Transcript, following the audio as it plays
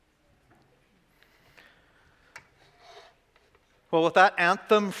Well, with that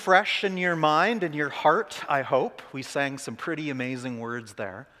anthem fresh in your mind and your heart, I hope, we sang some pretty amazing words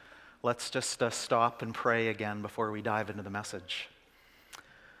there. Let's just stop and pray again before we dive into the message.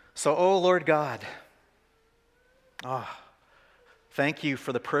 So, oh Lord God, thank you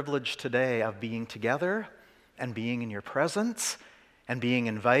for the privilege today of being together and being in your presence and being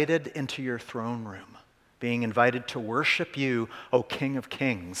invited into your throne room, being invited to worship you, O King of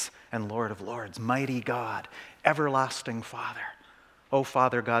Kings and Lord of Lords, mighty God, everlasting Father. Oh,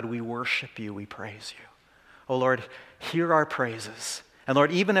 Father God, we worship you, we praise you. Oh, Lord, hear our praises. And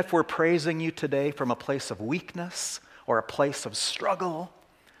Lord, even if we're praising you today from a place of weakness or a place of struggle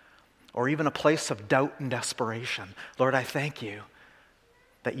or even a place of doubt and desperation, Lord, I thank you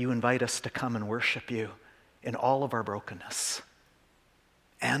that you invite us to come and worship you in all of our brokenness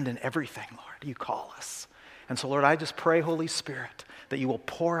and in everything, Lord, you call us. And so, Lord, I just pray, Holy Spirit, that you will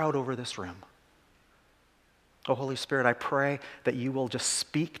pour out over this room. Oh, Holy Spirit, I pray that you will just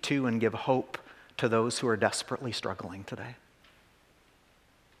speak to and give hope to those who are desperately struggling today.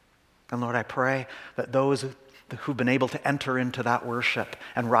 And Lord, I pray that those who've been able to enter into that worship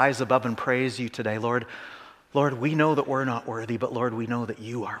and rise above and praise you today, Lord, we know that we're not worthy, but Lord, we know that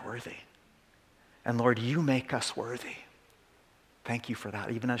you are worthy. And Lord, you make us worthy. Thank you for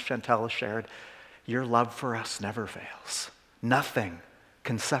that. Even as Chantel has shared, your love for us never fails. Nothing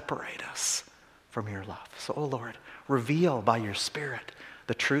can separate us from your love. So, oh Lord, reveal by your Spirit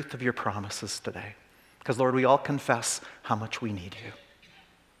the truth of your promises today. Because, Lord, we all confess how much we need you.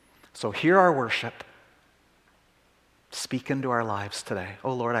 So hear our worship. Speak into our lives today.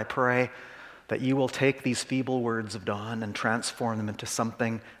 Oh Lord, I pray that you will take these feeble words of Dawn and transform them into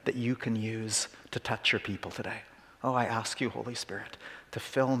something that you can use to touch your people today. Oh, I ask you, Holy Spirit, to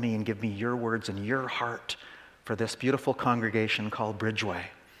fill me and give me your words and your heart for this beautiful congregation called Bridgeway.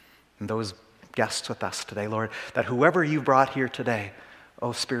 And those guests with us today, Lord, that whoever you brought here today,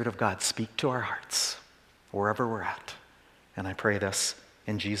 oh Spirit of God, speak to our hearts wherever we're at. And I pray this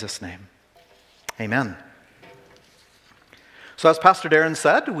in Jesus' name. Amen. So as Pastor Darren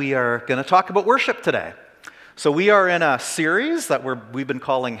said, we are going to talk about worship today. So we are in a series that we've been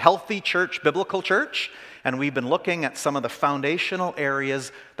calling Healthy Church, Biblical Church, and we've been looking at some of the foundational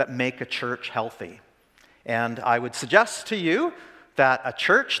areas that make a church healthy. And I would suggest to you that a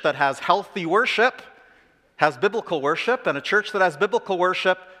church that has healthy worship has biblical worship, and a church that has biblical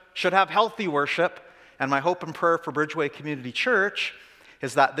worship should have healthy worship. And my hope and prayer for Bridgeway Community Church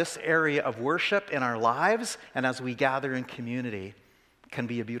is that this area of worship in our lives and as we gather in community can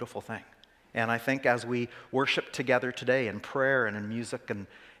be a beautiful thing. And I think as we worship together today in prayer and in music and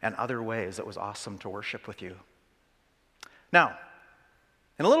other ways, it was awesome to worship with you. Now,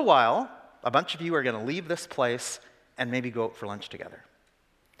 in a little while, a bunch of you are going to leave this place and maybe go out for lunch together.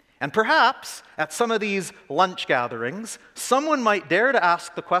 And perhaps at some of these lunch gatherings, someone might dare to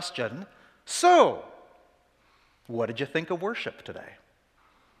ask the question, so, what did you think of worship today?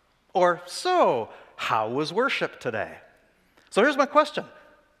 Or, so, how was worship today? So here's my question.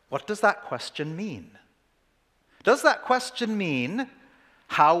 What does that question mean? Does that question mean,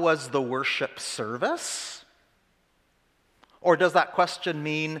 how was the worship service? Or does that question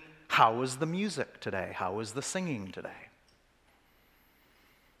mean, how was the music today? How was the singing today?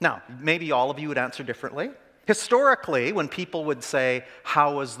 Now, maybe all of you would answer differently. Historically, when people would say,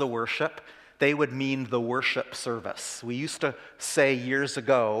 how was the worship, they would mean the worship service. We used to say years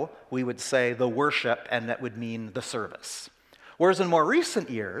ago, we would say the worship, and that would mean the service. Whereas in more recent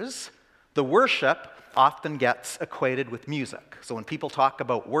years, the worship often gets equated with music. So when people talk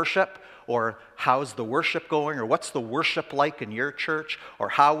about worship, or how's the worship going, or what's the worship like in your church, or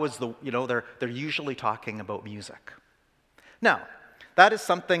how was they're usually talking about music. Now, that is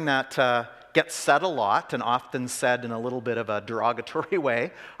something that gets said a lot and often said in a little bit of a derogatory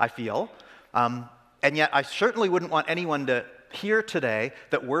way, I feel. And yet I certainly wouldn't want anyone to hear today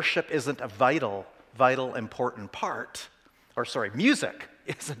that worship isn't a vital, important part. Music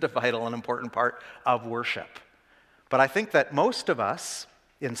isn't a vital and important part of worship. But I think that most of us,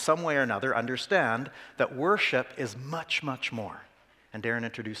 in some way or another, understand that worship is much, much more. And Darren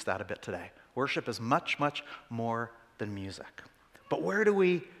introduced that a bit today. Worship is much, much more than music. But where do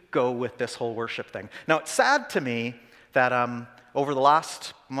we go with this whole worship thing? Now, it's sad to me that over the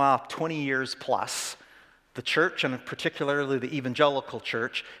last 20 years plus, the church, and particularly the evangelical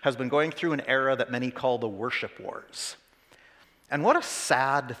church, has been going through an era that many call the worship wars. And what a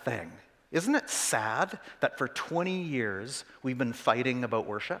sad thing. Isn't it sad that for 20 years we've been fighting about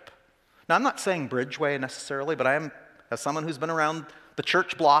worship? Now, I'm not saying Bridgeway necessarily, but I am, as someone who's been around the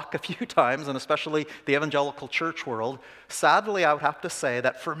church block a few times, and especially the evangelical church world, sadly I would have to say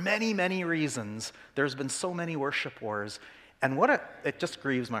that for many, many reasons, there's been so many worship wars, And it just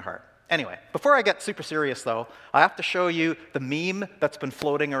grieves my heart. Anyway, before I get super serious though, I have to show you the meme that's been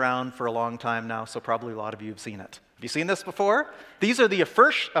floating around for a long time now, so probably a lot of you have seen it. Have you seen this before? These are the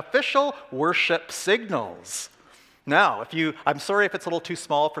official worship signals. Now, I'm sorry if it's a little too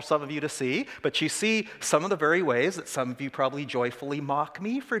small for some of you to see, but you see some of the very ways that some of you probably joyfully mock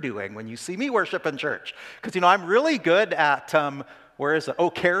me for doing when you see me worship in church. Because, I'm really good at, where is it? Oh,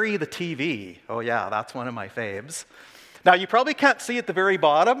 carry the TV. Oh yeah, that's one of my faves. Now, you probably can't see at the very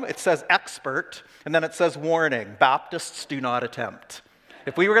bottom, it says expert, and then it says warning, Baptists do not attempt.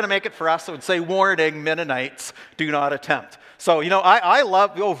 If we were going to make it for us, it would say warning, Mennonites do not attempt. So, I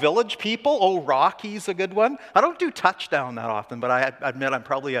love, Village People, Rocky's a good one. I don't do touchdown that often, but I admit I'm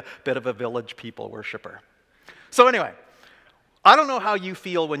probably a bit of a Village People worshiper. So anyway, I don't know how you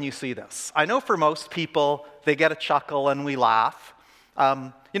feel when you see this. I know for most people, they get a chuckle and we laugh.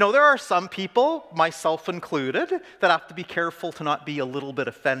 There are some people, myself included, that have to be careful to not be a little bit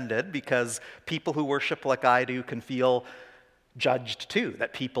offended because people who worship like I do can feel judged too,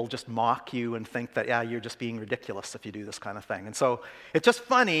 that people just mock you and think that, yeah, you're just being ridiculous if you do this kind of thing. And so it's just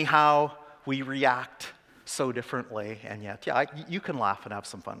funny how we react so differently, and yet, yeah, you can laugh and have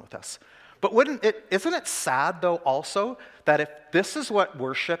some fun with this. But isn't it sad though also that if this is what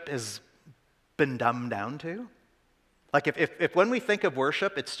worship has been dumbed down to? Like if when we think of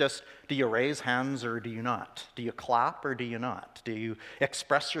worship, it's just, do you raise hands or do you not? Do you clap or do you not? Do you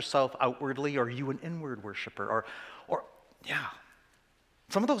express yourself outwardly or are you an inward worshiper? Or yeah,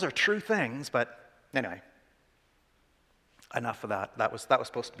 some of those are true things, but anyway, enough of that. That was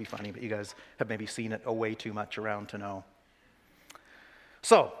supposed to be funny, but you guys have maybe seen it way too much around to know.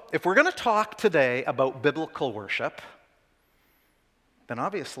 So, if we're going to talk today about biblical worship, then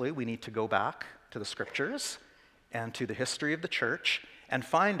obviously we need to go back to the scriptures and to the history of the church and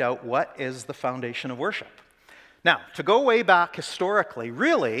find out what is the foundation of worship. Now, to go way back historically,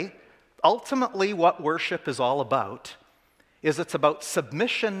 really, ultimately what worship is all about is it's about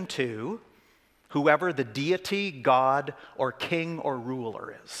submission to whoever the deity, God, or king or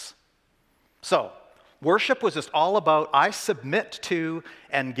ruler is. So, worship was just all about I submit to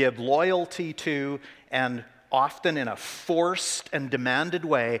and give loyalty to, and often in a forced and demanded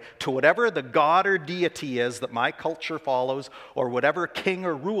way, to whatever the God or deity is that my culture follows, or whatever king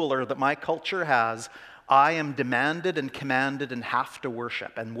or ruler that my culture has. I am demanded and commanded and have to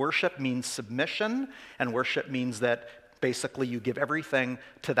worship. And worship means submission, and worship means that basically you give everything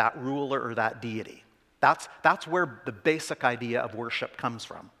to that ruler or that deity. That's where the basic idea of worship comes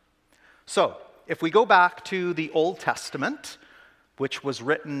from. So, if we go back to the Old Testament, which was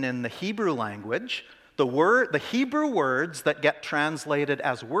written in the Hebrew language, the Hebrew words that get translated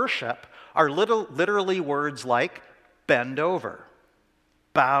as worship are literally words like bend over,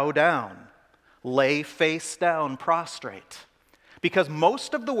 bow down, lay face down, prostrate. Because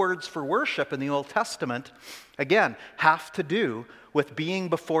most of the words for worship in the Old Testament, again, have to do with being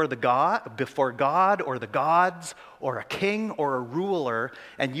before God or the gods or a king or a ruler,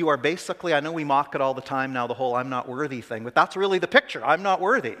 and you are basically, I know we mock it all the time now, the whole I'm not worthy thing, but that's really the picture. I'm not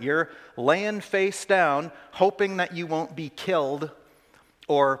worthy. You're laying face down, hoping that you won't be killed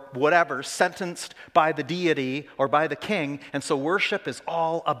or whatever, sentenced by the deity or by the king, and so worship is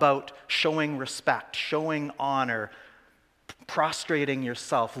all about showing respect, showing honor, prostrating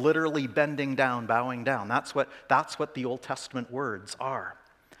yourself, literally bending down, bowing down. That's what the Old Testament words are.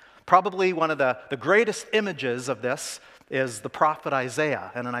 Probably one of the greatest images of this is the prophet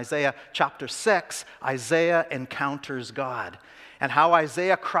Isaiah. And in Isaiah chapter 6, Isaiah encounters God. And how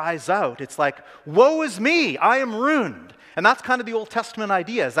Isaiah cries out, it's like, woe is me, I am ruined. And that's kind of the Old Testament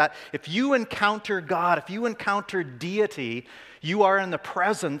idea, is that if you encounter God, if you encounter deity, you are in the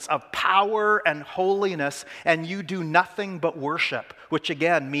presence of power and holiness, and you do nothing but worship, which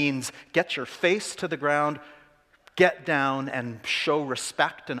again means get your face to the ground, get down, and show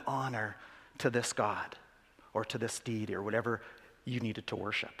respect and honor to this God or to this deity or whatever you needed to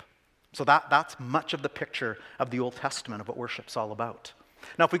worship. So that's much of the picture of the Old Testament of what worship's all about.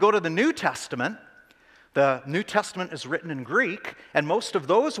 Now, if we go to the New Testament, the New Testament is written in Greek, and most of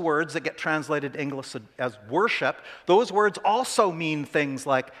those words that get translated in English as worship, those words also mean things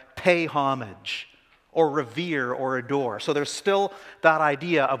like pay homage or revere or adore. So there's still that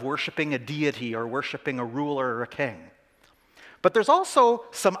idea of worshiping a deity or worshiping a ruler or a king. But there's also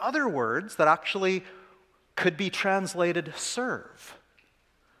some other words that actually could be translated serve.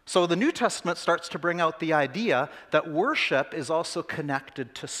 So the New Testament starts to bring out the idea that worship is also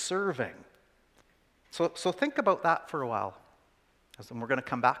connected to serving. So think about that for a while, and we're going to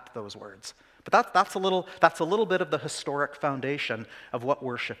come back to those words. But that's a little bit of the historic foundation of what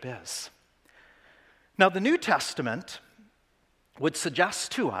worship is. Now, the New Testament would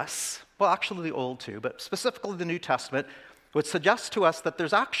suggest to us, well, actually the Old too, but specifically the New Testament, would suggest to us that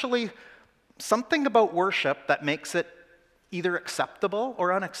there's actually something about worship that makes it either acceptable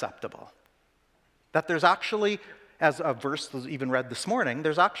or unacceptable. That there's actually, as a verse was even read this morning,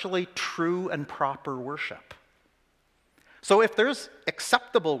 there's actually true and proper worship. So if there's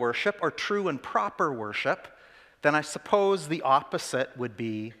acceptable worship or true and proper worship, then I suppose the opposite would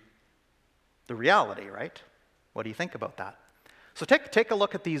be the reality, right? What do you think about that? So take a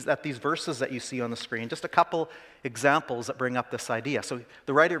look at these verses that you see on the screen, just a couple examples that bring up this idea. So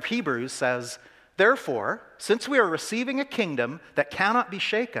the writer of Hebrews says, "Therefore, since we are receiving a kingdom that cannot be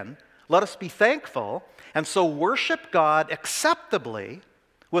shaken, let us be thankful and so worship God acceptably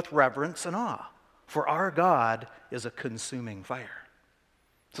with reverence and awe. For our God is a consuming fire."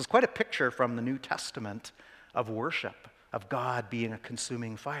 So it's quite a picture from the New Testament of worship, of God being a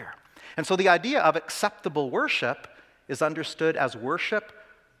consuming fire. And so the idea of acceptable worship is understood as worship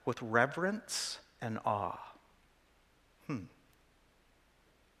with reverence and awe.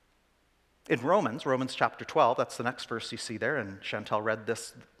 In Romans chapter 12, that's the next verse you see there, and Chantal read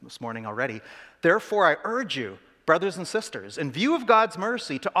this morning already. "Therefore I urge you, brothers and sisters, in view of God's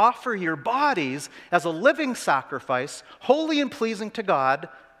mercy, to offer your bodies as a living sacrifice, holy and pleasing to God.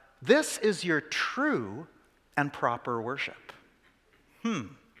 This is your true and proper worship."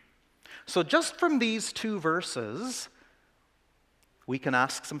 So just from these two verses, we can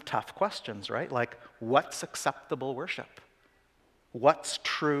ask some tough questions, right? Like, what's acceptable worship? What's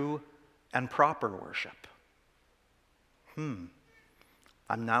true and proper worship? I'm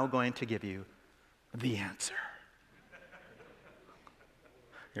now going to give you the answer.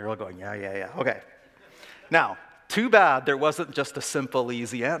 You're all going, yeah. Okay. Now, too bad there wasn't just a simple,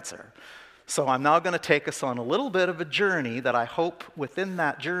 easy answer. So I'm now going to take us on a little bit of a journey that I hope within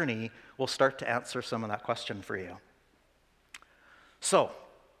that journey will start to answer some of that question for you. So,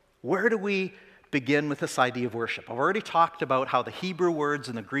 where do we begin with this idea of worship? I've already talked about how the Hebrew words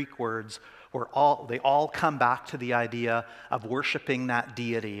and the Greek words they all come back to the idea of worshiping that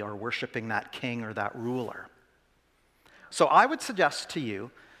deity or worshiping that king or that ruler. So I would suggest to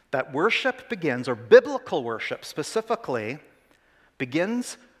you that worship begins, or biblical worship specifically,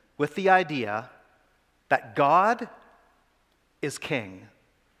 begins with the idea that God is king.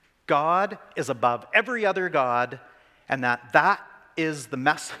 God is above every other god, and that is the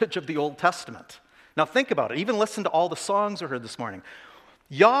message of the Old Testament. Now think about it. Even listen to all the songs we heard this morning.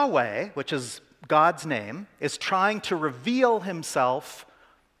 Yahweh, which is God's name, is trying to reveal himself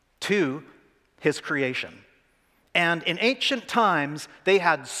to his creation. And in ancient times, they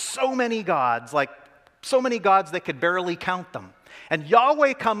had so many gods they could barely count them. And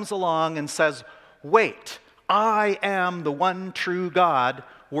Yahweh comes along and says, "Wait, I am the one true God,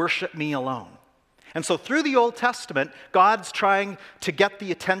 worship me alone." And so through the Old Testament, God's trying to get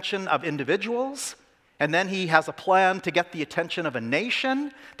the attention of individuals, and then he has a plan to get the attention of a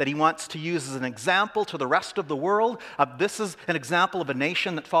nation that he wants to use as an example to the rest of the world. This is an example of a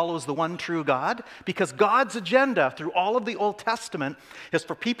nation that follows the one true God, because God's agenda through all of the Old Testament is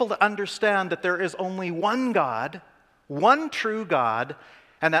for people to understand that there is only one God, one true God,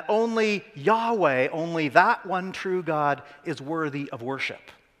 and that only Yahweh, only that one true God, is worthy of worship.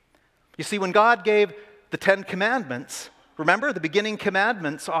 You see, when God gave the 10 Commandments, remember, the beginning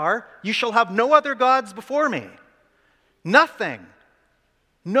commandments are, "You shall have no other gods before me." Nothing,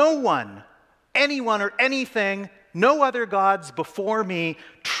 no one, anyone or anything, no other gods before me.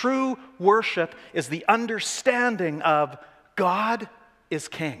 True worship is the understanding of God is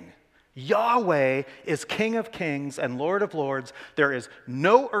king. Yahweh is King of kings and Lord of lords. There is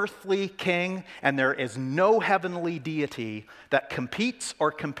no earthly king and there is no heavenly deity that competes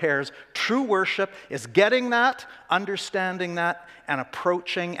or compares. True worship is getting that, understanding that, and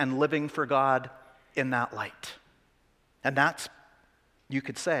approaching and living for God in that light. And that's, you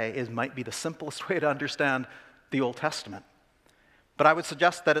could say, might be the simplest way to understand the Old Testament. But I would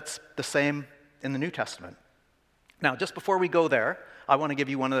suggest that it's the same in the New Testament. Now, just before we go there, I want to give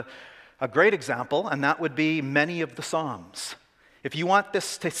you a great example, and that would be many of the Psalms. If you want to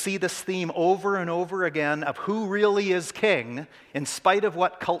see this theme over and over again of who really is king, in spite of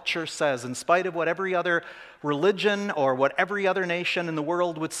what culture says, in spite of what every other religion or what every other nation in the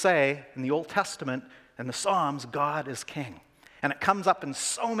world would say, in the Old Testament and the Psalms, God is king. And it comes up in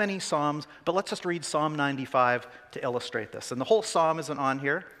so many Psalms, but let's just read Psalm 95 to illustrate this. And the whole Psalm isn't on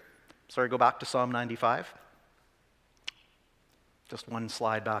here. Sorry, go back to Psalm 95. Just one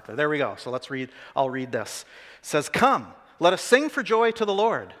slide back there. There we go. So I'll read this. It says, "Come, let us sing for joy to the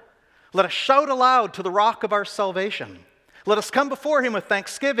Lord. Let us shout aloud to the rock of our salvation. Let us come before him with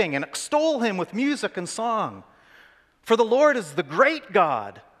thanksgiving and extol him with music and song. For the Lord is the great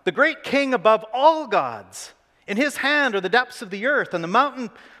God, the great King above all gods. In his hand are the depths of the earth, and the mountain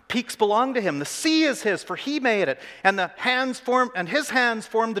peaks belong to him. The sea is his, for he made it, and his hands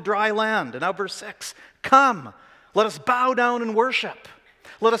formed the dry land. And now verse 6, come, let us bow down and worship.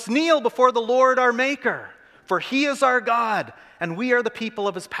 Let us kneel before the Lord our Maker, for he is our God, and we are the people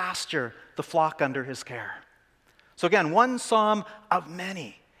of his pasture, the flock under his care. So again, one psalm of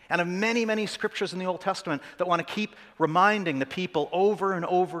many, and of many, many scriptures in the Old Testament that want to keep reminding the people over and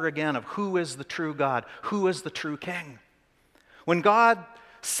over again of who is the true God, who is the true King. When God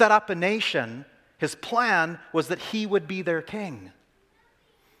set up a nation, his plan was that he would be their king.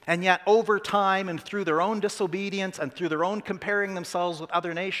 And yet over time and through their own disobedience and through their own comparing themselves with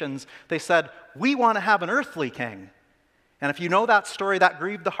other nations, they said, we want to have an earthly king. And if you know that story, that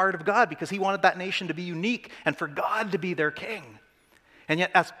grieved the heart of God because he wanted that nation to be unique and for God to be their king. And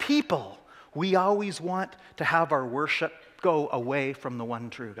yet as people, we always want to have our worship go away from the one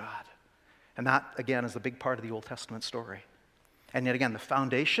true God. And that, again, is a big part of the Old Testament story. And yet again, the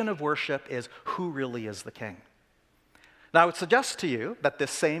foundation of worship is who really is the king. Now, I would suggest to you that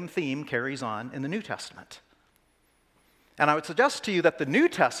this same theme carries on in the New Testament. And I would suggest to you that the New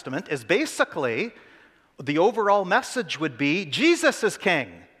Testament is basically, the overall message would be, Jesus is king,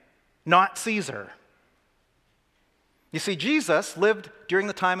 not Caesar. You see, Jesus lived during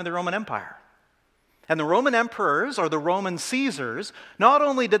the time of the Roman Empire. And the Roman emperors, or the Roman Caesars, not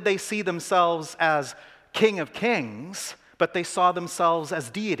only did they see themselves as king of kings, but they saw themselves as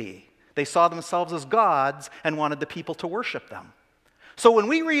deity. They saw themselves as gods and wanted the people to worship them. So when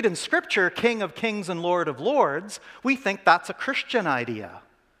we read in Scripture, King of Kings and Lord of Lords, we think that's a Christian idea.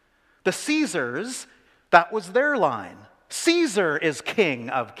 The Caesars, that was their line. Caesar is King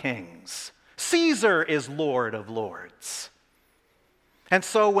of Kings. Caesar is Lord of Lords. And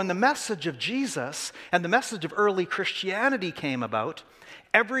so when the message of Jesus and the message of early Christianity came about,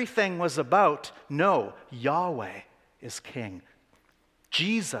 everything was about, no, Yahweh is king.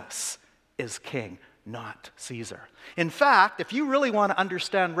 Jesus is king, not Caesar. In fact, if you really want to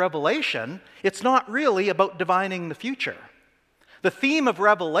understand Revelation, it's not really about divining the future. The theme of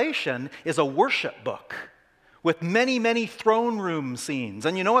Revelation is a worship book with many, many throne room scenes.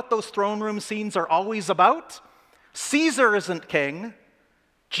 And you know what those throne room scenes are always about? Caesar isn't king,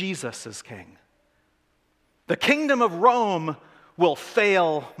 Jesus is king. The kingdom of Rome will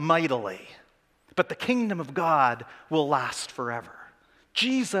fail mightily, but the kingdom of God will last forever.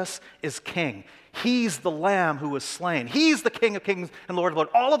 Jesus is king. He's the Lamb who was slain. He's the King of Kings and Lord of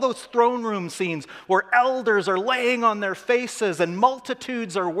Lords. All of those throne room scenes where elders are laying on their faces and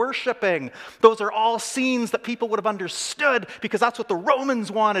multitudes are worshiping, those are all scenes that people would have understood because that's what the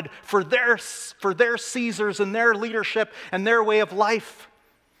Romans wanted for their Caesars and their leadership and their way of life.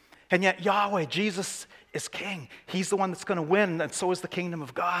 And yet Yahweh, Jesus, is king. He's the one that's going to win, and so is the kingdom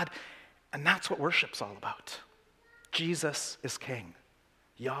of God. And that's what worship's all about. Jesus is king.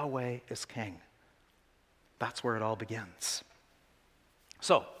 Yahweh is king. That's where it all begins.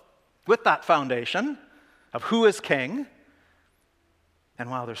 So, with that foundation of who is king,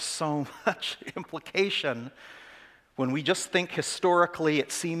 and wow, there's so much implication when we just think historically,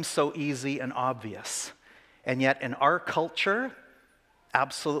 it seems so easy and obvious. And yet in our culture,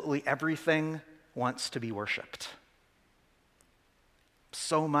 absolutely everything wants to be worshiped.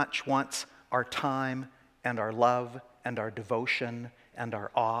 So much wants our time and our love and our devotion and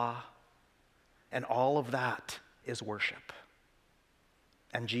our awe, and all of that is worship.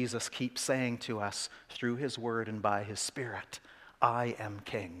 And Jesus keeps saying to us through his word and by his Spirit, I am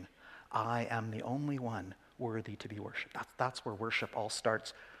king. I am the only one worthy to be worshipped. That's where worship all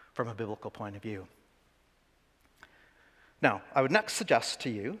starts from a biblical point of view. Now, I would next suggest to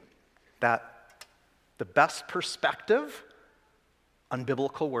you that the best perspective on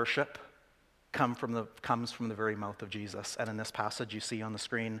biblical worship comes from the very mouth of Jesus. And in this passage you see on the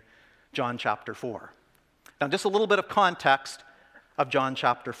screen, John chapter 4. Now just a little bit of context of John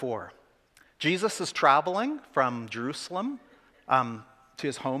chapter 4. Jesus is traveling from Jerusalem to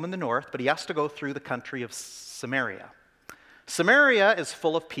his home in the north, but he has to go through the country of Samaria. Samaria is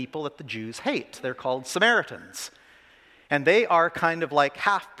full of people that the Jews hate. They're called Samaritans. And they are kind of like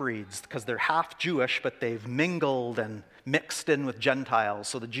half-breeds because they're half Jewish, but they've mingled and mixed in with Gentiles,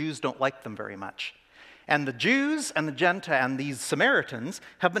 so the Jews don't like them very much. And the Jews and these Samaritans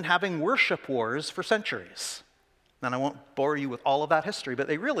have been having worship wars for centuries. And I won't bore you with all of that history, but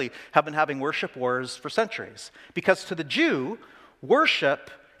they really have been having worship wars for centuries. Because to the Jew, worship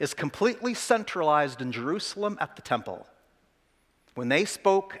is completely centralized in Jerusalem at the temple. When they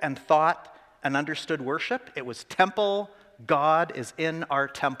spoke and thought and understood worship, it was temple. God is in our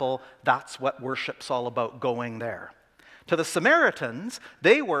temple. That's what worship's all about, going there. To the Samaritans,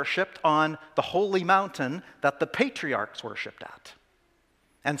 they worshipped on the holy mountain that the patriarchs worshipped at.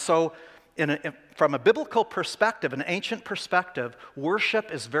 And so, from a biblical perspective, an ancient perspective,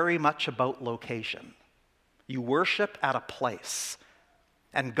 worship is very much about location. You worship at a place.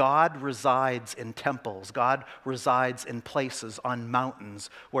 And God resides in temples. God resides in places on mountains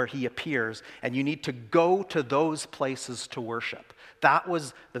where he appears. And you need to go to those places to worship. That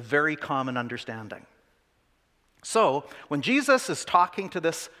was the very common understanding. So, when Jesus is talking to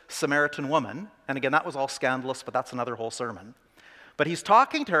this Samaritan woman, and again, that was all scandalous, but that's another whole sermon. But he's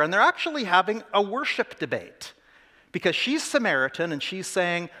talking to her, and they're actually having a worship debate. Because she's Samaritan, and she's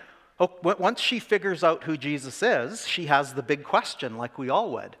saying, once she figures out who Jesus is, she has the big question, like we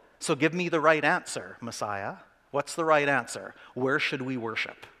all would. So give me the right answer, Messiah. What's the right answer? Where should we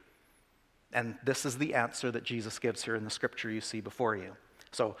worship? And this is the answer that Jesus gives her in the scripture you see before you.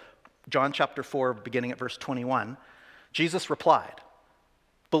 So John chapter 4, beginning at verse 21, Jesus replied,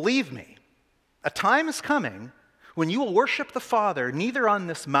 "Believe me, a time is coming when you will worship the Father neither on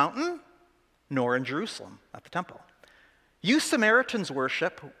this mountain nor in Jerusalem at the temple. You Samaritans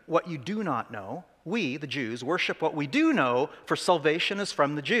worship what you do not know. We, the Jews, worship what we do know, for salvation is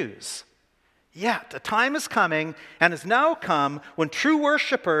from the Jews. Yet a time is coming and has now come when true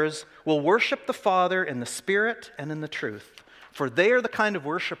worshipers will worship the Father in the Spirit and in the truth, for they are the kind of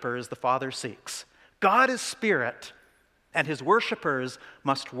worshipers the Father seeks. God is Spirit, and his worshipers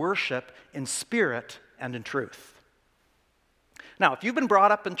must worship in spirit and in truth." Now, if you've been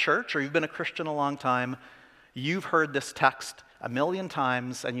brought up in church or you've been a Christian a long time, you've heard this text a million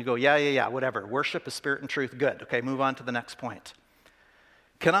times, and you go, yeah, whatever. Worship is spirit and truth. Good. Okay, move on to the next point.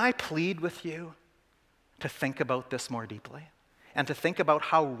 Can I plead with you to think about this more deeply and to think about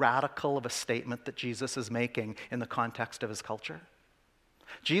how radical of a statement that Jesus is making in the context of his culture?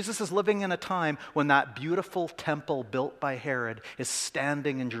 Jesus is living in a time when that beautiful temple built by Herod is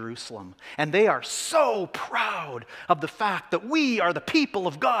standing in Jerusalem. And they are so proud of the fact that we are the people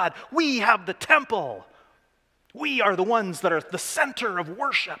of God. We have the temple. We are the ones that are the center of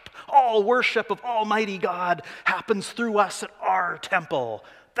worship. All worship of Almighty God happens through us at our temple.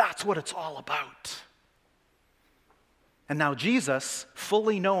 That's what it's all about. And now Jesus,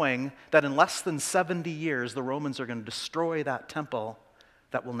 fully knowing that in less than 70 years the Romans are going to destroy that temple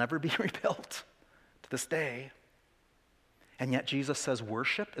that will never be rebuilt to this day. And yet Jesus says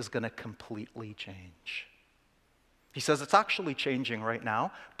worship is going to completely change. He says it's actually changing right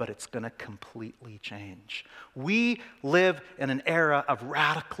now, but it's going to completely change. We live in an era of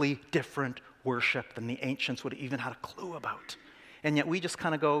radically different worship than the ancients would have even had a clue about. And yet we just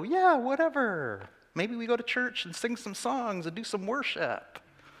kind of go, yeah, whatever. Maybe we go to church and sing some songs and do some worship.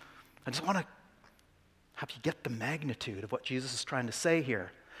 I just want to have you get the magnitude of what Jesus is trying to say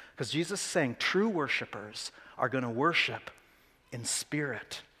here. Because Jesus is saying true worshipers are going to worship in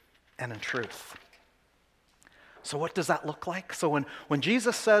spirit and in truth. So what does that look like? So when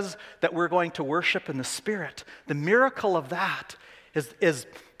Jesus says that we're going to worship in the Spirit, the miracle of that is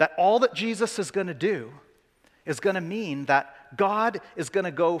that all that Jesus is going to do is going to mean that God is going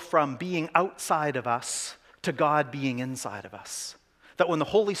to go from being outside of us to God being inside of us. That when the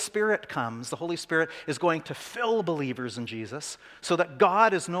Holy Spirit comes, the Holy Spirit is going to fill believers in Jesus so that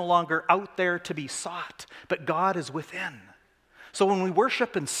God is no longer out there to be sought, but God is within. So when we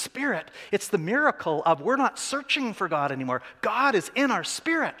worship in spirit, it's the miracle of we're not searching for God anymore. God is in our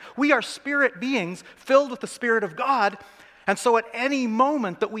spirit. We are spirit beings filled with the Spirit of God. And so at any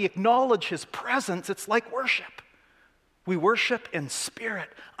moment that we acknowledge his presence, it's like worship. We worship in spirit,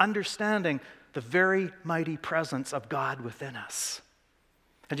 understanding the very mighty presence of God within us.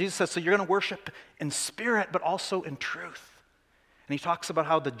 And Jesus says, so you're going to worship in spirit, but also in truth. And he talks about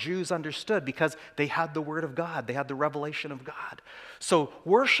how the Jews understood because they had the Word of God. They had the revelation of God. So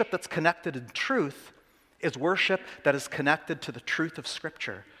worship that's connected in truth is worship that is connected to the truth of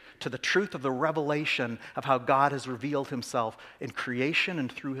Scripture, to the truth of the revelation of how God has revealed himself in creation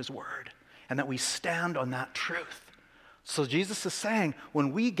and through his Word, and that we stand on that truth. So Jesus is saying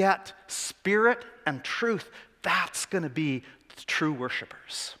when we get spirit and truth, that's going to be the true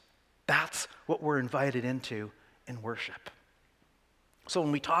worshipers. That's what we're invited into in worship. So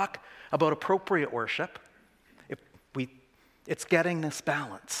when we talk about appropriate worship, it's getting this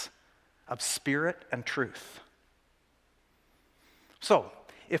balance of spirit and truth. So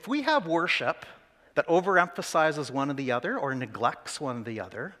if we have worship that overemphasizes one or the other or neglects one or the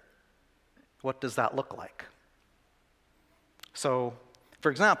other, what does that look like? So, for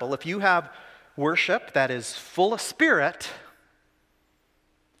example, if you have worship that is full of spirit,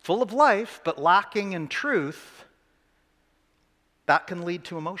 full of life, but lacking in truth, that can lead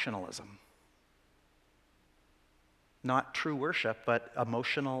to emotionalism. not true worship, but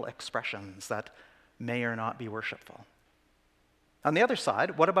emotional expressions that may or not be worshipful. On the other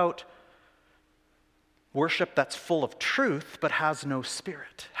side, what about worship that's full of truth but has no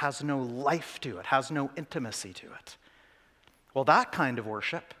spirit, has no life to it, has no intimacy to it? Well, that kind of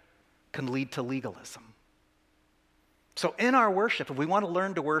worship can lead to legalism. So in our worship, if we want to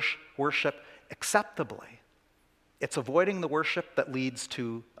learn to worship acceptably, it's avoiding the worship that leads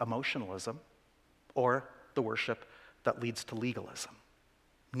to emotionalism or the worship that leads to legalism.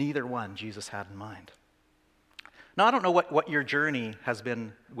 Neither one Jesus had in mind. Now, I don't know what your journey has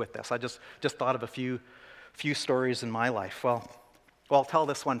been with this. I just thought of a few stories in my life. Well, I'll tell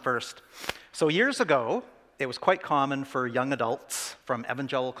this one first. So years ago, it was quite common for young adults from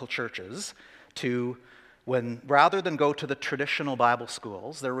evangelical churches to, when rather than go to the traditional Bible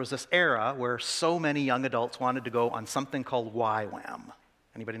schools, there was this era where so many young adults wanted to go on something called YWAM.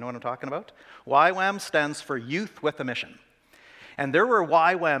 Anybody know what I'm talking about? YWAM stands for Youth with a Mission. And there were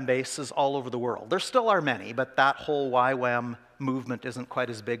YWAM bases all over the world. There still are many, but that whole YWAM movement isn't quite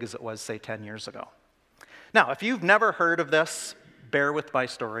as big as it was, say, 10 years ago. Now, if you've never heard of this, bear with my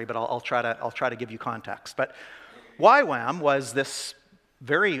story, but I'll try to give you context. But YWAM was this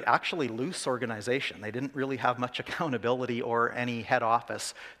very actually loose organization. They didn't really have much accountability or any head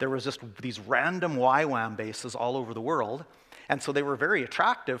office. There was just these random YWAM bases all over the world, and so they were very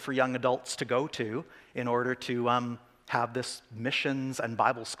attractive for young adults to go to in order to have this missions and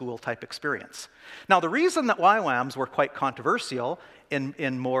Bible school type experience. Now, the reason that YWAMs were quite controversial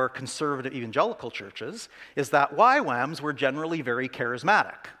in more conservative evangelical churches is that YWAMs were generally very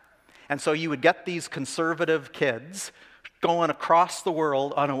charismatic. And so you would get these conservative kids going across the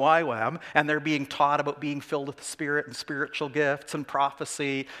world on a YWAM, and they're being taught about being filled with the Spirit and spiritual gifts and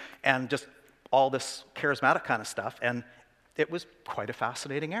prophecy and just all this charismatic kind of stuff. And it was quite a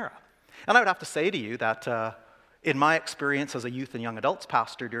fascinating era. And I would have to say to you that in my experience as a youth and young adults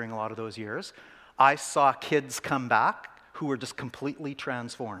pastor during a lot of those years, I saw kids come back who were just completely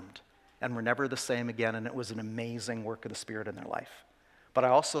transformed and were never the same again, and it was an amazing work of the Spirit in their life. But I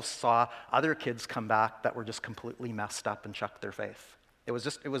also saw other kids come back that were just completely messed up and chucked their faith. It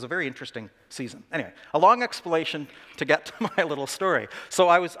was a very interesting season. Anyway, a long explanation to get to my little story. So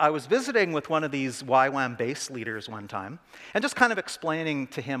I was visiting with one of these YWAM base leaders one time, and just kind of explaining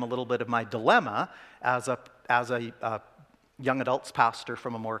to him a little bit of my dilemma as a young adults pastor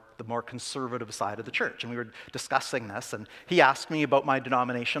from the more conservative side of the church. And we were discussing this, and he asked me about my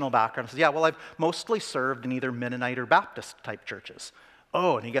denominational background. I said, yeah, well, I've mostly served in either Mennonite or Baptist type churches.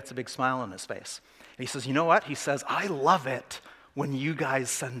 Oh, and he gets a big smile on his face. And he says, you know what? He says, I love it when you guys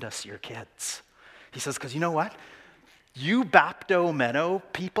send us your kids. He says, because you know what? You Bapto-Menno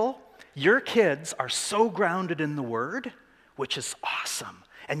people, your kids are so grounded in the Word, which is awesome.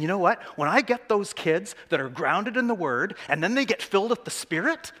 And you know what? When I get those kids that are grounded in the Word, and then they get filled with the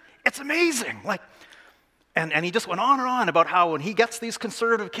Spirit, it's amazing. And he just went on and on about how when he gets these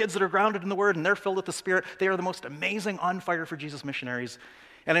conservative kids that are grounded in the Word and they're filled with the Spirit, they are the most amazing on fire for Jesus missionaries.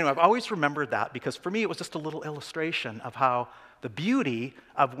 And anyway, I've always remembered that because for me it was just a little illustration of how the beauty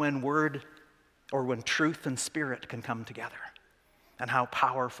of when Word or when truth and Spirit can come together and how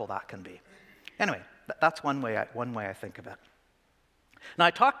powerful that can be. Anyway, that's one way I think of it. Now,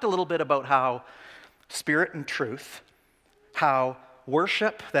 I talked a little bit about how Spirit and truth, how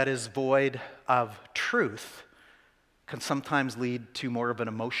worship that is void of truth can sometimes lead to more of an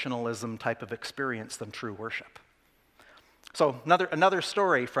emotionalism type of experience than true worship. So another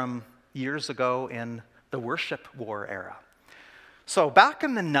story from years ago in the worship war era. So back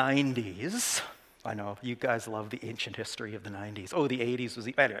in the 90s, I know you guys love the ancient history of the 90s. Oh, the 80s was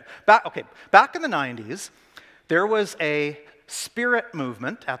anyway. Back in the 90s, there was a Spirit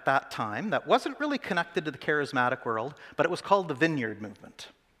movement at that time that wasn't really connected to the charismatic world, but it was called the Vineyard Movement.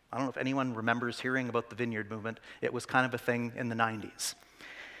 I don't know if anyone remembers hearing about the Vineyard Movement. It was kind of a thing in the 90s.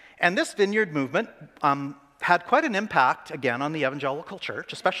 And this Vineyard Movement had quite an impact, again, on the evangelical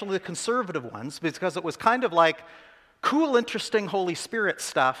church, especially the conservative ones, because it was kind of like cool, interesting Holy Spirit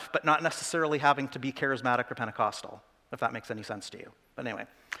stuff, but not necessarily having to be charismatic or Pentecostal, if that makes any sense to you. But anyway.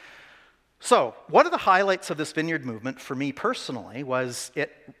 So, one of the highlights of this Vineyard Movement for me personally was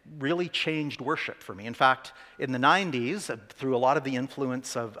it really changed worship for me. In fact, in the 90s, through a lot of the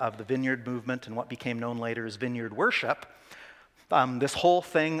influence of the Vineyard Movement and what became known later as Vineyard Worship, this whole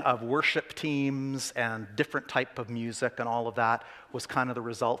thing of worship teams and different type of music and all of that was kind of the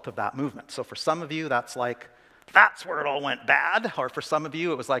result of that movement. So for some of you, that's like, that's where it all went bad. Or for some of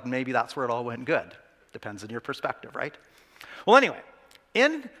you, it was like, maybe that's where it all went good. Depends on your perspective, right? Well, anyway,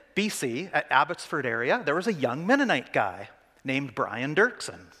 in BC, at Abbotsford area, there was a young Mennonite guy named Brian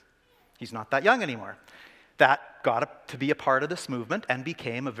Dirksen. He's not that young anymore. that got to be a part of this movement and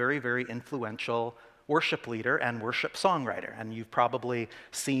became a very, very influential worship leader and worship songwriter. And you've probably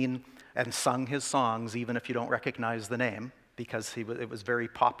seen and sung his songs even if you don't recognize the name, because it was very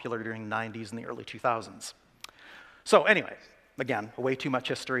popular during the 90s and the early 2000s. So anyway, again, way too much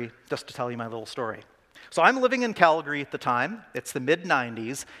history just to tell you my little story. So I'm living in Calgary at the time. It's the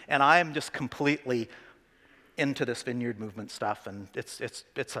mid-90s, and I am just completely into this vineyard movement stuff, and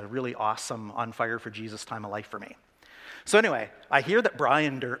it's a really awesome on fire for Jesus time of life for me. So anyway, I hear that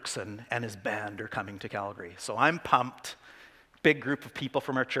Brian Dirksen and his band are coming to Calgary. So I'm pumped, big group of people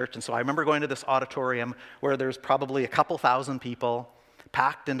from our church. And so I remember going to this auditorium where there's probably a couple thousand people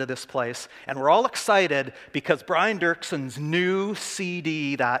packed into this place. And we're all excited because Brian Dirksen's new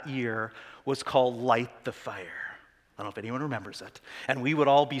CD that year was called Light the Fire. I don't know if anyone remembers it. And we would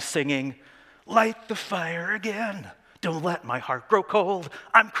all be singing, "Light the fire again. Don't let my heart grow cold.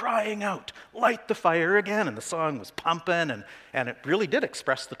 I'm crying out. Light the fire again." And the song was pumping, and it really did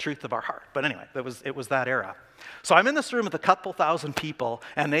express the truth of our heart. But anyway, it was that era. So I'm in this room with a couple thousand people,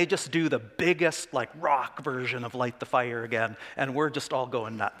 and they just do the biggest like rock version of Light the Fire Again, and we're just all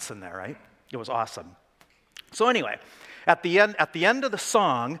going nuts in there, right? It was awesome. So anyway, at the end of the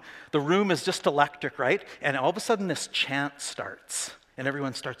song, the room is just electric, right? And all of a sudden this chant starts, and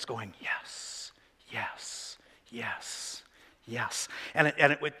everyone starts going, "Yes, yes, yes, yes." And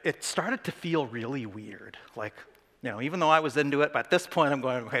it started to feel really weird. Like, even though I was into it, but at this point I'm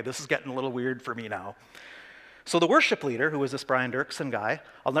going, okay, this is getting a little weird for me now. So the worship leader, who was this Brian Dirksen guy,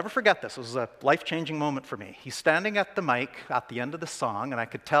 I'll never forget this. It was a life-changing moment for me. He's standing at the mic at the end of the song, and I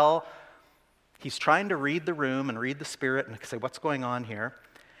could tell he's trying to read the room and read the spirit and say, what's going on here?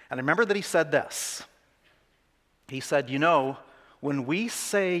 And I remember that he said this. He said, when we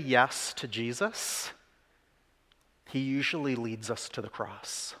say yes to Jesus, he usually leads us to the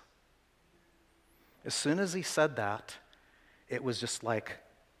cross. As soon as he said that, it was just like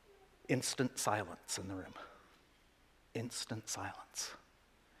instant silence in the room. Instant silence.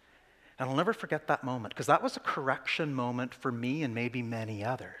 And I'll never forget that moment, because that was a correction moment for me and maybe many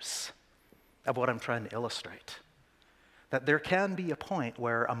others of what I'm trying to illustrate. That there can be a point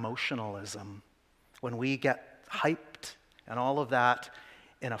where emotionalism, when we get hyped and all of that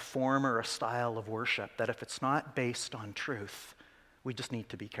in a form or a style of worship, that if it's not based on truth, we just need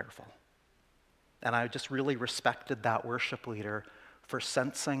to be careful. And I just really respected that worship leader for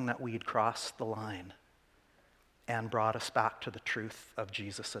sensing that we'd crossed the line and brought us back to the truth of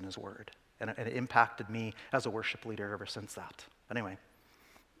Jesus and his word. And it impacted me as a worship leader ever since that. Anyway,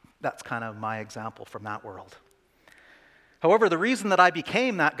 that's kind of my example from that world. However, the reason that I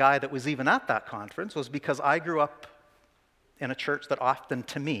became that guy that was even at that conference was because I grew up in a church that often,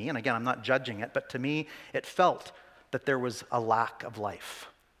 to me, and again, I'm not judging it, but to me, it felt that there was a lack of life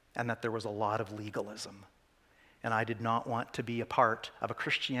and that there was a lot of legalism. And I did not want to be a part of a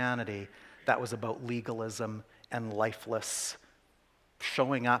Christianity that was about legalism and lifeless,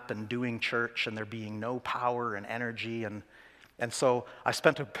 showing up and doing church and there being no power and energy. And so I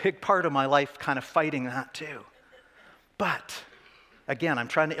spent a big part of my life kind of fighting that too. But again, I'm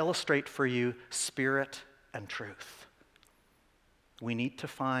trying to illustrate for you spirit and truth. We need to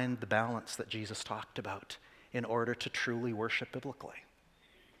find the balance that Jesus talked about in order to truly worship biblically.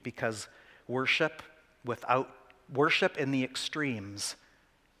 Because worship in the extremes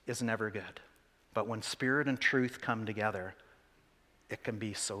is never good. But when spirit and truth come together, it can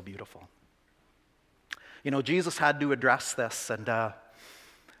be so beautiful. Jesus had to address this, and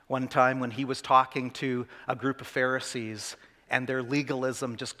one time when he was talking to a group of Pharisees, and their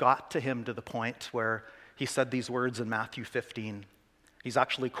legalism just got to him to the point where he said these words in Matthew 15. He's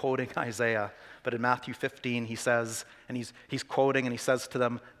actually quoting Isaiah, but in Matthew 15 he says, and he's quoting and he says to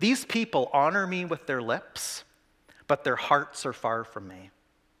them, "These people honor me with their lips, but their hearts are far from me.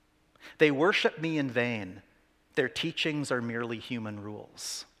 They worship me in vain. Their teachings are merely human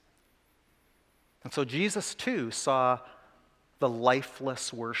rules." And so Jesus too saw the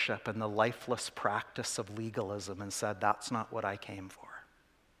lifeless worship and the lifeless practice of legalism and said, that's not what I came for.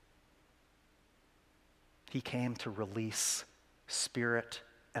 He came to release spirit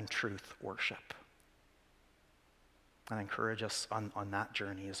and truth worship. And I encourage us on that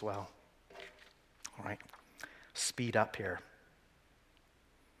journey as well. All right, speed up here.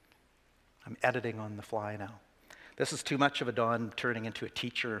 I'm editing on the fly now. This is too much of a Don turning into a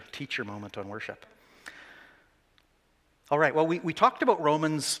teacher moment on worship. All right, well, we talked about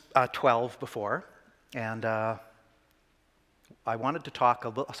Romans 12 before, and I wanted to talk a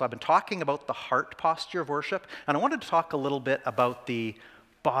little, so I've been talking about the heart posture of worship, and I wanted to talk a little bit about the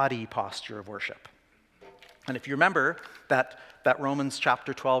body posture of worship. And if you remember that Romans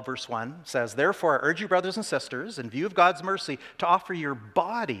chapter 12, verse 1 says, "Therefore I urge you, brothers and sisters, in view of God's mercy, to offer your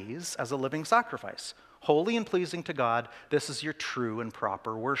bodies as a living sacrifice, holy and pleasing to God. This is your true and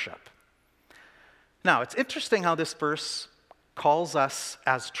proper worship." Now, it's interesting how this verse calls us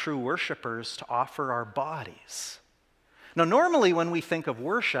as true worshipers to offer our bodies. Now, normally when we think of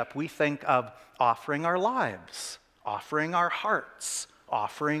worship, we think of offering our lives, offering our hearts,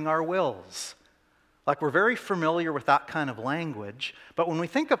 offering our wills. Like, we're very familiar with that kind of language, but when we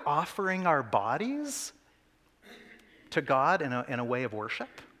think of offering our bodies to God in a way of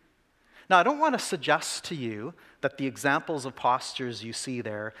worship, now I don't want to suggest to you that the examples of postures you see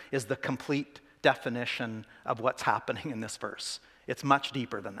there is the complete definition of what's happening in this verse. It's much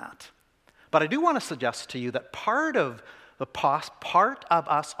deeper than that. But I do want to suggest to you that part of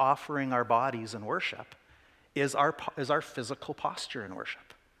us offering our bodies in worship is our physical posture in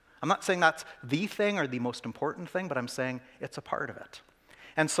worship. I'm not saying that's the thing or the most important thing, but I'm saying it's a part of it.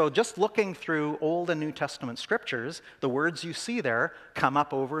 And so just looking through Old and New Testament scriptures, the words you see there come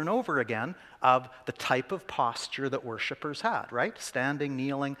up over and over again of the type of posture that worshipers had, right? Standing,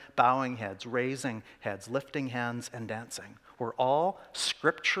 kneeling, bowing heads, raising heads, lifting hands, and dancing were all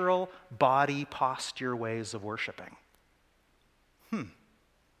scriptural body posture ways of worshiping.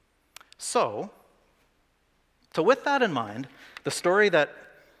 So with that in mind, the story that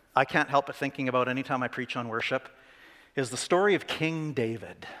I can't help but thinking about anytime I preach on worship is the story of King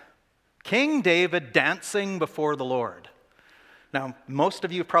David. King David dancing before the Lord. Now, most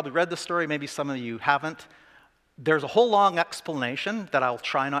of you have probably read the story, maybe some of you haven't. There's a whole long explanation that I'll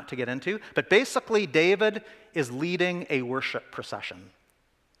try not to get into, but basically David is leading a worship procession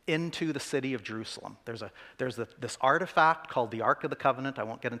into the city of Jerusalem. There's this artifact called the Ark of the Covenant. I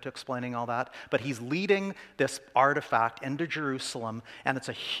won't get into explaining all that, but he's leading this artifact into Jerusalem, and it's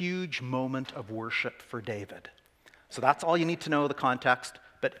a huge moment of worship for David. So that's all you need to know, the context,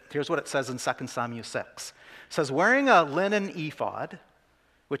 but here's what it says in 2 Samuel 6. It says, wearing a linen ephod,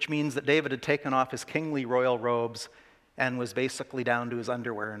 which means that David had taken off his kingly royal robes and was basically down to his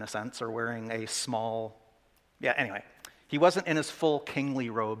underwear in a sense, or wearing a small, anyway. He wasn't in his full kingly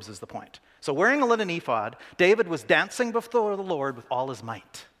robes is the point. So wearing a linen ephod, David was dancing before the Lord with all his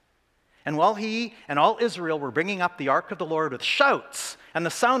might. And while he and all Israel were bringing up the ark of the Lord with shouts and the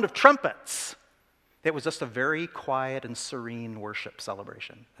sound of trumpets, it was just a very quiet and serene worship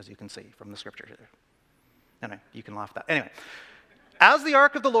celebration, as you can see from the scripture here. Anyway, you can laugh at that. Anyway, as the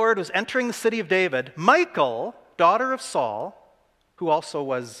ark of the Lord was entering the city of David, Michal, daughter of Saul, who also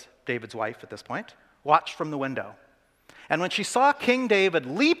was David's wife at this point, watched from the window. And when she saw King David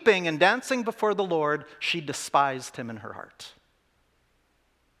leaping and dancing before the Lord, she despised him in her heart.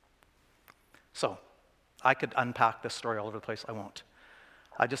 So, I could unpack this story all over the place. I won't.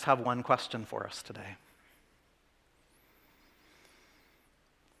 I just have one question for us today.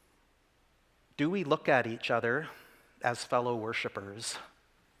 Do we look at each other as fellow worshipers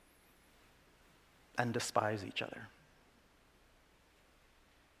and despise each other?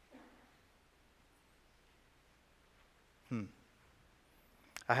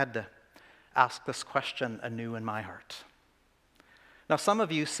 I had to ask this question anew in my heart. Now, some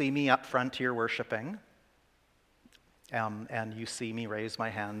of you see me up front here worshiping, and you see me raise my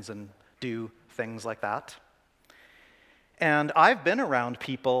hands and do things like that. And I've been around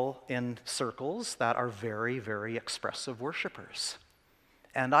people in circles that are very, very expressive worshipers.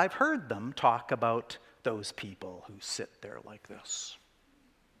 And I've heard them talk about those people who sit there like this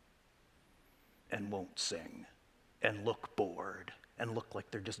and won't sing and look bored and look like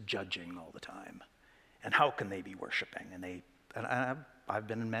they're just judging all the time. And how can they be worshiping? And I've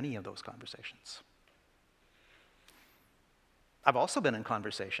been in many of those conversations. I've also been in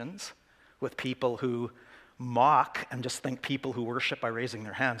conversations with people who mock and just think people who worship by raising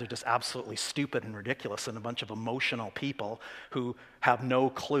their hands are just absolutely stupid and ridiculous, and a bunch of emotional people who have no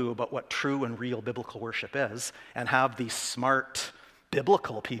clue about what true and real biblical worship is, and have these smart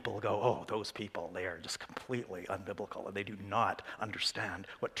biblical people go, oh, those people, they are just completely unbiblical, and they do not understand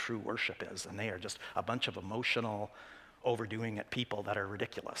what true worship is, and they are just a bunch of emotional, overdoing it people that are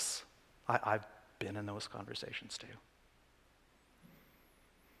ridiculous. I've been in those conversations too.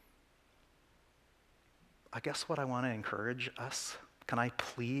 I guess what I want to encourage us, can I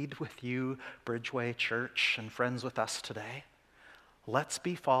plead with you, Bridgeway Church and friends with us today? Let's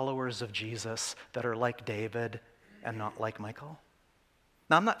be followers of Jesus that are like David and not like Michal.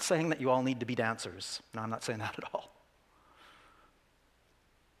 Now, I'm not saying that you all need to be dancers. No, I'm not saying that at all.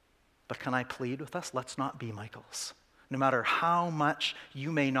 But can I plead with us? Let's not be Michals. No matter how much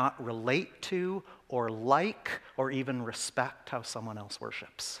you may not relate to or like or even respect how someone else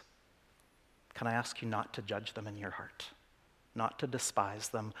worships. can I ask you not to judge them in your heart, not to despise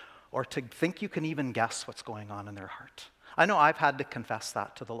them, or to think you can even guess what's going on in their heart? I know I've had to confess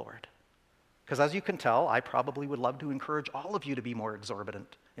that to the Lord. Because as you can tell, I probably would love to encourage all of you to be more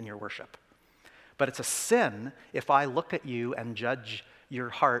exorbitant in your worship. But it's a sin if I look at you and judge your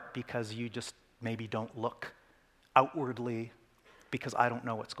heart because you just maybe don't look outwardly, because I don't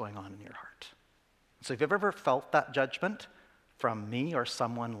know what's going on in your heart. So if you've ever felt that judgment from me or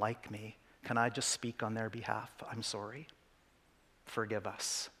someone like me, can I just speak on their behalf? I'm sorry. Forgive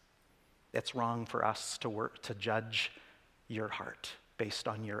us. It's wrong for us to judge your heart based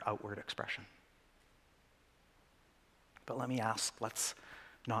on your outward expression. But let me ask, let's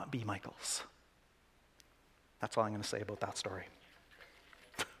not be Michael's. That's all I'm going to say about that story.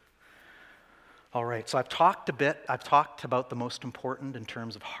 All right, so I've talked about the most important in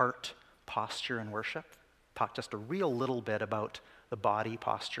terms of heart posture and worship. Talked just a real little bit about the body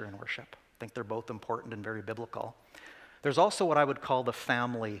posture and worship. I think they're both important and very biblical. There's also what I would call the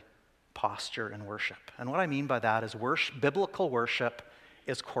family posture and worship. And what I mean by that is biblical worship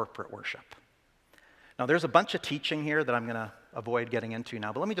is corporate worship. Now, there's a bunch of teaching here that I'm going to avoid getting into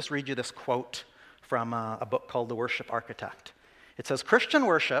now, but let me just read you this quote from a book called The Worship Architect. It says, Christian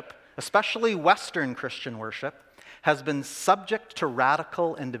worship, especially Western Christian worship, has been subject to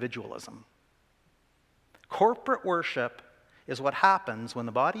radical individualism. Corporate worship is what happens when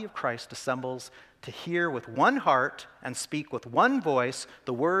the body of Christ assembles to hear with one heart and speak with one voice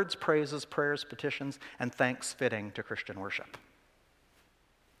the words, praises, prayers, petitions, and thanks fitting to Christian worship.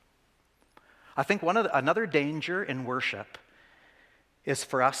 I think another danger in worship is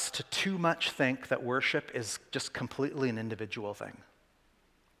for us to too much think that worship is just completely an individual thing.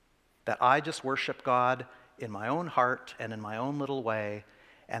 That I just worship God in my own heart and in my own little way,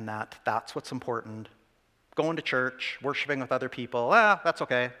 and that's what's important. Going to church, worshiping with other people, that's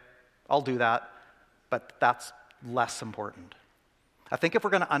okay. I'll do that. But that's less important. I think if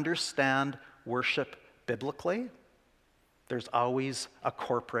we're going to understand worship biblically, there's always a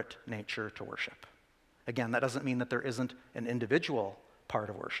corporate nature to worship. Again, that doesn't mean that there isn't an individual part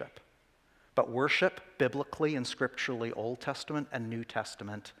of worship. But worship biblically and scripturally, Old Testament and New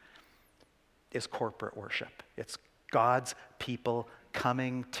Testament, is corporate worship. It's God's people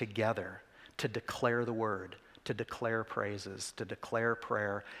coming together to declare the word, to declare praises, to declare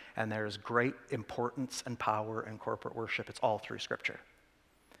prayer, and there's great importance and power in corporate worship. It's all through Scripture.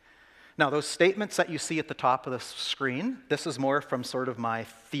 Now, those statements that you see at the top of the screen, this is more from sort of my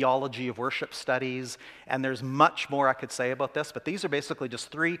theology of worship studies, and there's much more I could say about this, but these are basically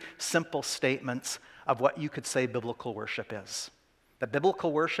just 3 simple statements of what you could say biblical worship is. That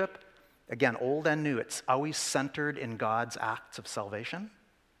biblical worship, again, old and new, it's always centered in God's acts of salvation.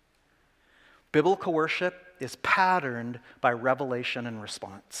 Biblical worship is patterned by revelation and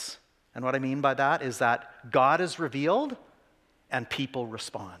response. And what I mean by that is that God is revealed and people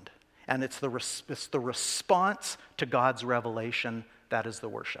respond. And it's the response to God's revelation that is the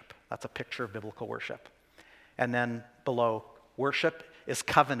worship. That's a picture of biblical worship. And then below, worship is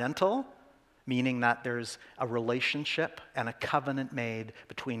covenantal, meaning that there's a relationship and a covenant made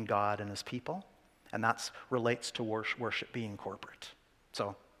between God and his people. And that relates to worship being corporate.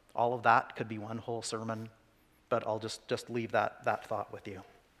 So all of that could be one whole sermon, but I'll just leave that thought with you.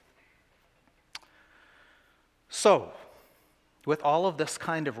 So, with all of this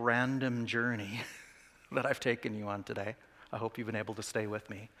kind of random journey that I've taken you on today, I hope you've been able to stay with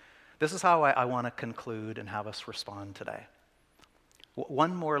me. This is how I want to conclude and have us respond today.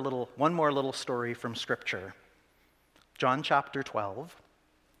 One more little story from Scripture. John chapter 12,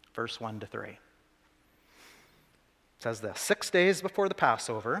 verse 1 to 3. It says this, 6 days before the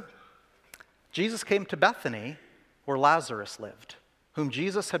Passover, Jesus came to Bethany, where Lazarus lived, whom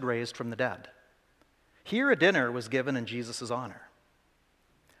Jesus had raised from the dead. Here a dinner was given in Jesus' honor.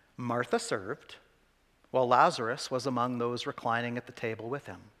 Martha served, while Lazarus was among those reclining at the table with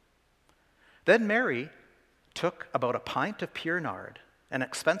him. Then Mary took about a pint of pure nard, an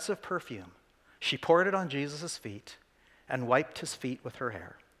expensive perfume. She poured it on Jesus' feet and wiped his feet with her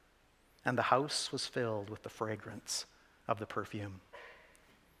hair. And the house was filled with the fragrance of the perfume.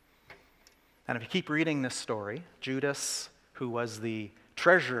 And if you keep reading this story, Judas, who was the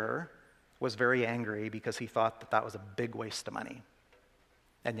treasurer, was very angry because he thought that was a big waste of money.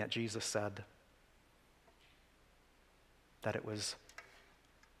 And yet Jesus said that it was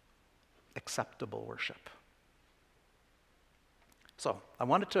acceptable worship. So I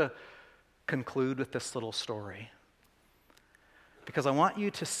wanted to conclude with this little story because I want you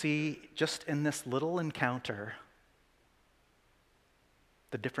to see just in this little encounter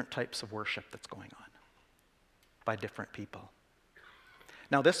the different types of worship that's going on by different people.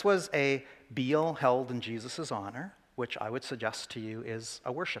 Now, this was a meal held in Jesus' honor, which I would suggest to you is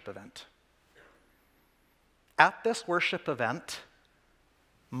a worship event. At this worship event,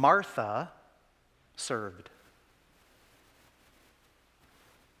 Martha served.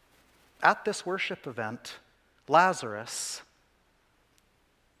 At this worship event, Lazarus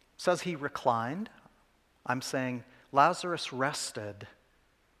says he reclined. I'm saying Lazarus rested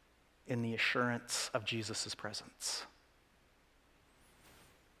in the assurance of Jesus' presence.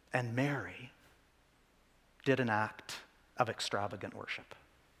 And Mary did an act of extravagant worship.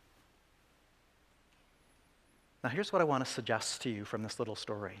 Now, here's what I want to suggest to you from this little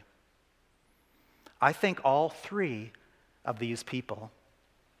story. I think all three of these people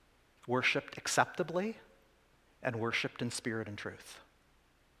worshiped acceptably and worshiped in spirit and truth.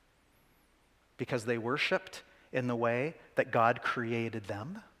 Because they worshiped in the way that God created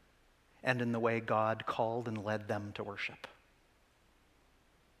them and in the way God called and led them to worship.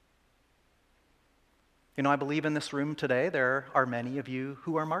 You know, I believe in this room today there are many of you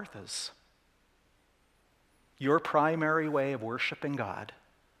who are Marthas. Your primary way of worshiping God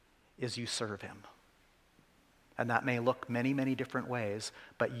is you serve him. And that may look many, many different ways,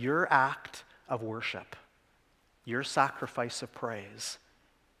 but your act of worship, your sacrifice of praise,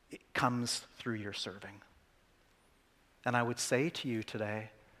 it comes through your serving. And I would say to you today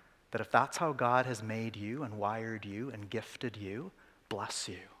that if that's how God has made you and wired you and gifted you, bless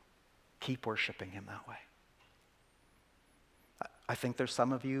you. Keep worshiping him that way. I think there's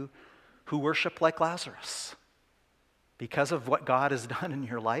some of you who worship like Lazarus. Because of what God has done in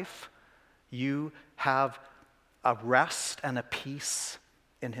your life, you have a rest and a peace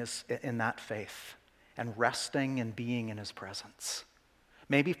in that faith and resting and being in his presence.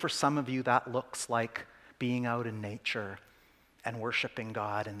 Maybe for some of you that looks like being out in nature and worshiping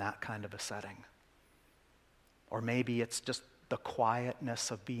God in that kind of a setting. Or maybe it's just the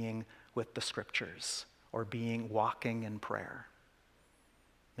quietness of being with the scriptures or walking in prayer.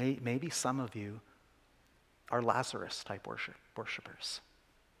 Maybe some of you are Lazarus type worshipers.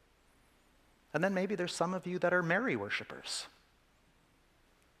 And then maybe there's some of you that are Mary worshipers.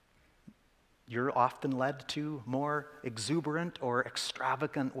 You're often led to more exuberant or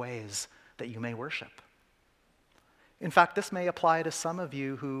extravagant ways that you may worship. In fact, this may apply to some of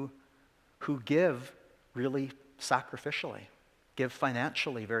you who give really sacrificially, give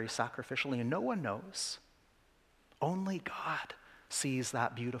financially very sacrificially, and no one knows. Only God sees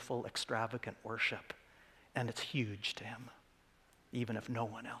that beautiful, extravagant worship, and it's huge to him, even if no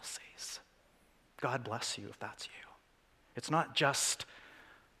one else sees. God bless you if that's you. It's not just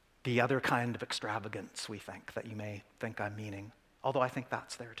the other kind of extravagance we think that you may think I'm meaning, although I think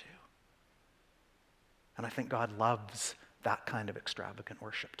that's there too. And I think God loves that kind of extravagant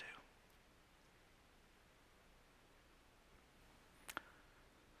worship too.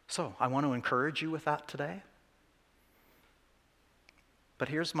 So I want to encourage you with that today. But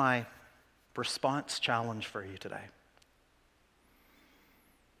here's my response challenge for you today.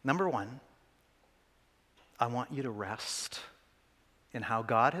 Number one, I want you to rest in how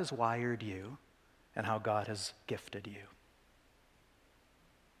God has wired you and how God has gifted you.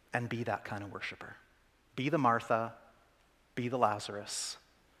 And be that kind of worshiper. Be the Martha, be the Lazarus,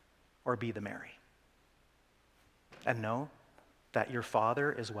 or be the Mary. And know that your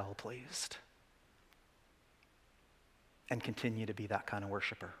Father is well pleased. And continue to be that kind of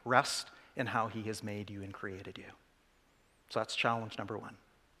worshiper. Rest in how he has made you and created you. So that's challenge number one.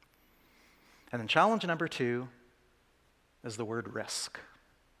 And then challenge number two is the word risk.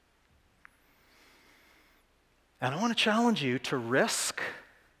 And I want to challenge you to risk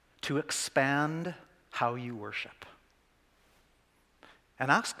to expand how you worship. And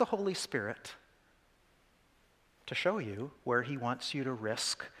ask the Holy Spirit to show you where he wants you to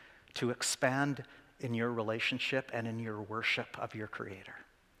risk to expand in your relationship and in your worship of your Creator.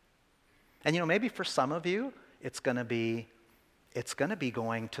 And maybe for some of you, it's going to be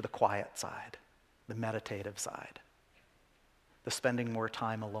going to the quiet side, the meditative side, the spending more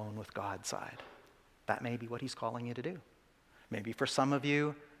time alone with God side. That may be what he's calling you to do. Maybe for some of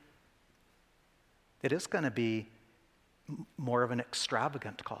you, it is going to be more of an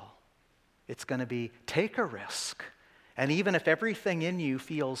extravagant call. It's going to be take a risk. And even if everything in you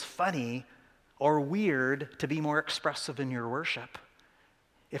feels funny or weird, to be more expressive in your worship,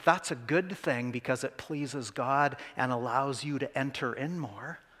 if that's a good thing because it pleases God and allows you to enter in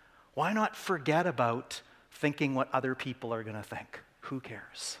more, why not forget about thinking what other people are going to think? Who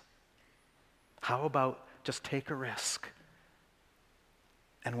cares? How about just take a risk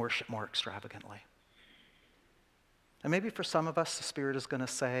and worship more extravagantly? And maybe for some of us, the Spirit is going to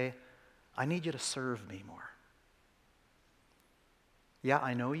say, I need you to serve me more. Yeah,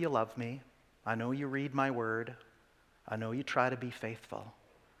 I know you love me. I know you read my word. I know you try to be faithful.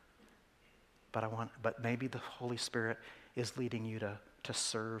 But maybe the Holy Spirit is leading you to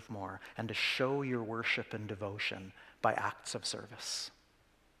serve more and to show your worship and devotion by acts of service.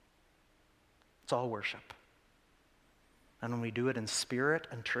 It's all worship. And when we do it in spirit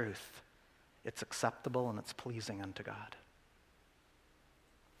and truth, it's acceptable and it's pleasing unto God.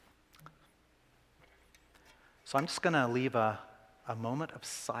 So I'm just going to leave a moment of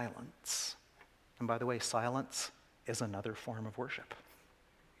silence. And by the way, silence is another form of worship.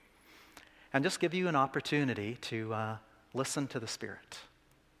 And just give you an opportunity to listen to the Spirit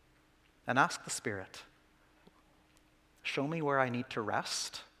and ask the Spirit, show me where I need to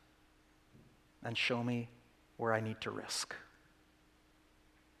rest and show me where I need to risk.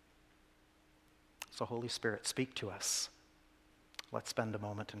 So Holy Spirit, speak to us. Let's spend a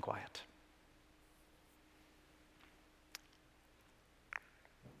moment in quiet.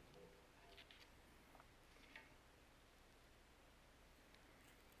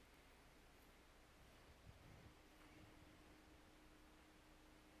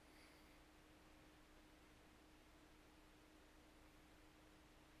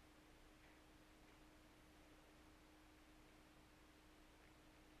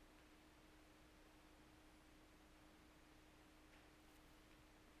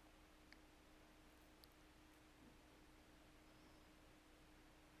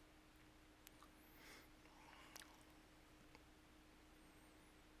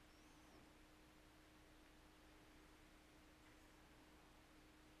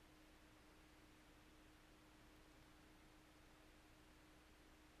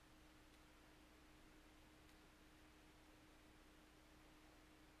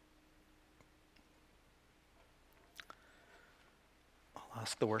 I'll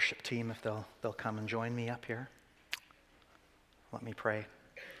ask the worship team if they'll come and join me up here. Let me pray.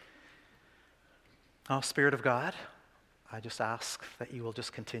 Oh, Spirit of God, I just ask that you will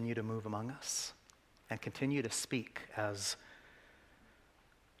just continue to move among us and continue to speak as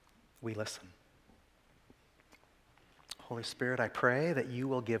we listen. Holy Spirit, I pray that you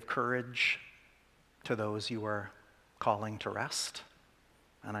will give courage to those you are calling to rest,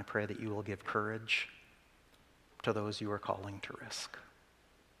 and I pray that you will give courage to those you are calling to risk.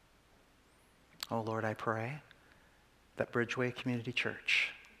 Oh Lord, I pray that Bridgeway Community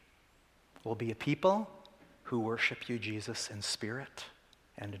Church will be a people who worship you, Jesus, in spirit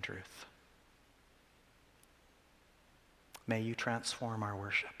and in truth. May you transform our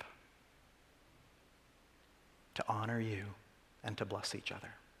worship to honor you and to bless each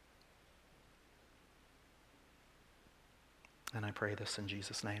other. And I pray this in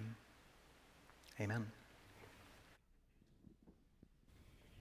Jesus' name. Amen.